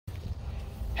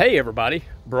Hey everybody,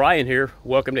 Brian here.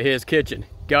 Welcome to his kitchen,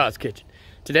 God's kitchen.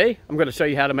 Today I'm going to show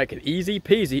you how to make an easy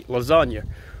peasy lasagna.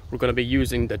 We're going to be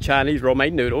using the Chinese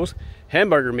romaine noodles,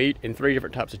 hamburger meat, and 3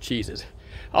 different types of cheeses.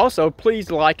 Also,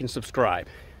 please like and subscribe.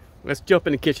 Let's jump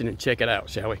in the kitchen and check it out,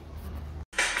 shall we?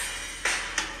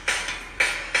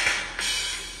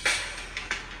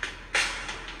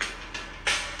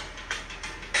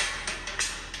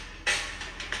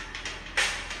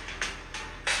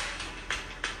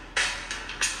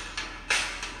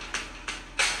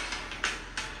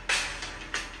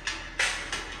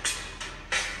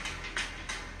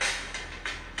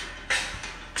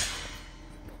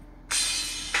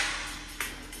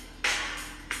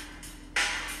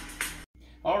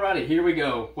 Alrighty, here we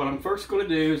go. What I'm first going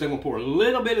to do is I'm going to pour a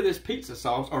little bit of this pizza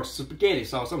sauce, or spaghetti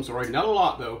sauce, I'm sorry, not a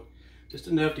lot though. Just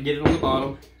enough to get it on the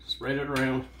bottom, spread it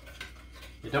around.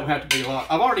 It don't have to be a lot.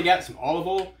 I've already got some olive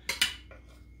oil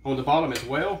on the bottom as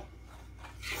well,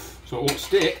 so it won't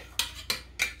stick.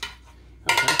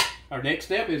 Okay. Our next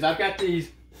step is I've got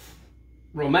these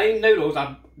romaine noodles,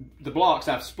 the blocks,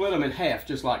 I've split them in half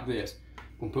just like this.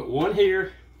 I'm going to put one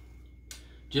here,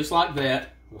 just like that.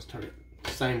 Let's turn it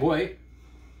the same way.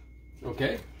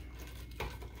 Okay,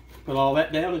 put all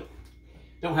that down. It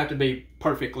don't have to be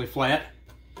perfectly flat.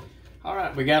 All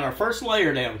right, we got our first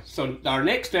layer down. So our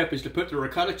next step is to put the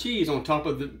ricotta cheese on top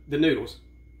of the noodles.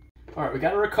 All right, we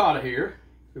got a ricotta here.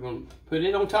 We're going to put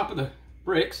it on top of the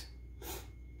bricks.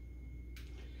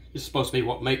 This is supposed to be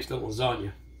what makes the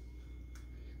lasagna.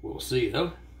 We'll see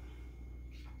though.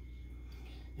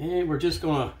 And we're just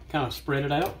going to kind of spread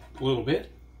it out a little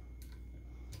bit.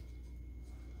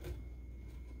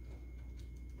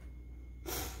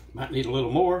 Might need a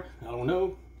little more, I don't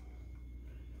know.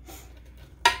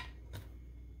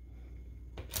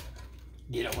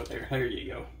 Get over there, there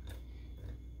you go.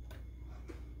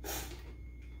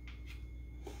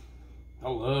 I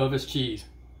love this cheese.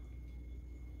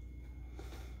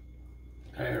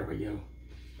 There we go.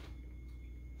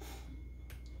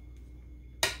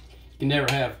 You can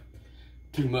never have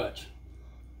too much.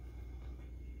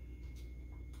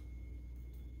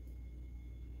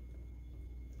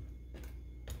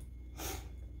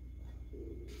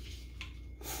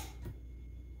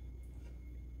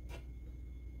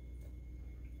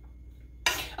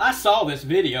 I saw this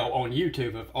video on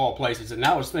YouTube of all places, and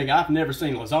I was thinking I've never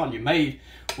seen lasagna made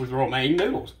with romaine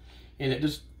noodles, and it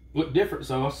just looked different,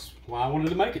 so that's why I wanted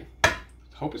to make it.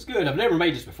 Hope it's good. I've never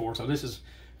made this before, so this is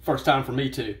first time for me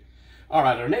too. All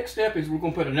right, our next step is we're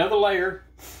going to put another layer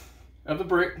of the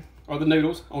brick or the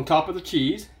noodles on top of the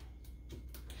cheese,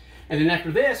 and then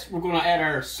after this we're going to add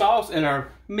our sauce and our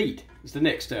meat. Is the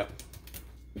next step.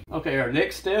 Okay, our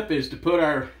next step is to put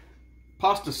our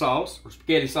pasta sauce or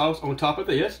spaghetti sauce on top of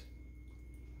this.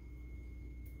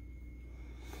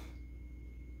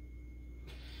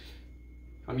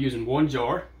 I'm using 1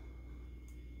 jar.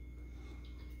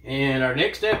 And our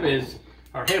next step is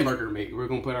our hamburger meat. We're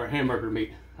going to put our hamburger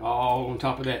meat all on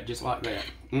top of that, just like that.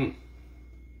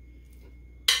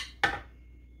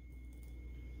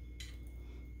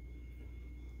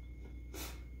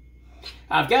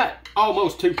 I've got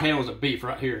almost 2 pounds of beef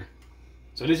right here.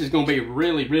 So this is going to be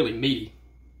really, really meaty.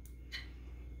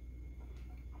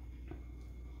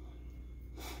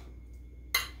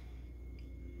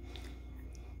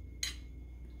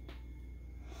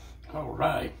 All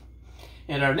right.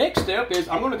 And our next step is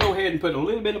I'm going to go ahead and put a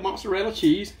little bit of mozzarella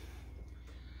cheese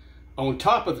on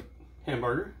top of the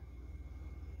hamburger.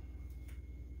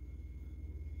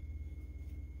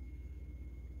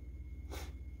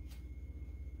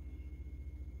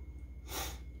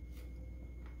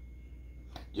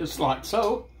 Just like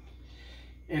so.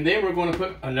 And then we're going to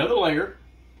put another layer,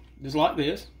 just like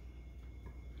this.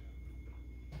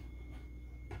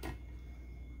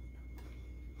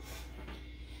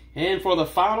 And for the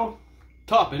final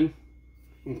topping,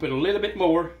 we can put a little bit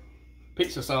more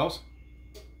pizza sauce.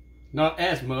 Not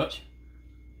as much.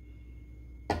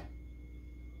 A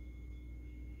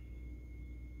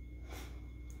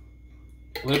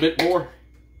little bit more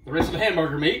the rest of the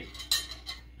hamburger meat.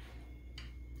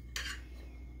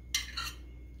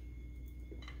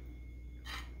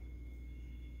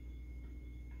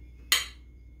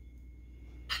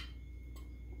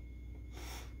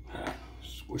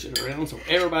 Squish it around so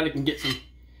everybody can get some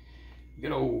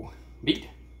good old meat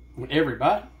on every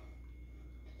bite.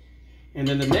 And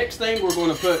then the next thing, we're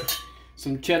going to put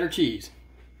some cheddar cheese.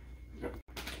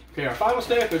 Okay, our final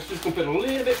step is just going to put a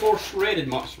little bit more shredded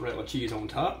mozzarella cheese on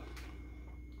top.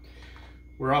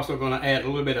 We're also going to add a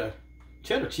little bit of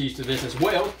cheddar cheese to this as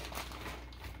well.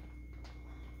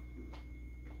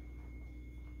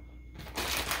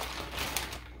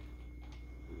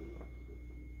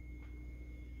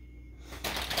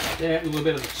 Add a little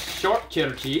bit of the sharp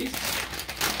cheddar cheese.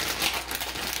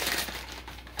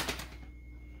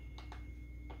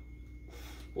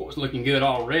 Oh, it's looking good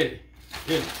already.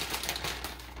 Good.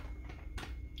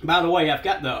 By the way, I've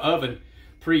got the oven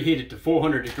preheated to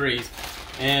 400 degrees,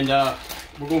 and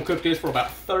we're going to cook this for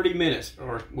about 30 minutes,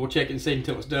 or we'll check and see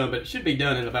until it's done, but it should be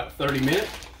done in about 30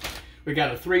 minutes. We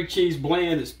got a 3 cheese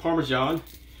blend. It's Parmesan.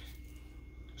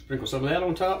 Sprinkle some of that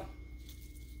on top.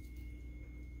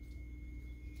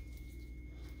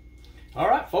 All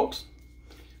right, folks,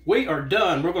 we are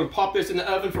done. We're going to pop this in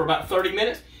the oven for about 30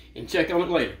 minutes and check on it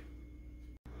later.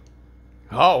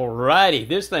 All righty,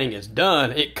 this thing is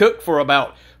done. It cooked for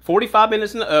about 45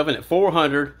 minutes in the oven at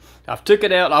 400. I've took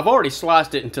it out. I've already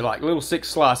sliced it into like little 6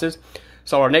 slices.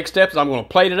 So our next step is I'm going to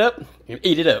plate it up and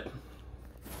eat it up.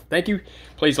 Thank you.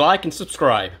 Please like and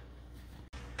subscribe.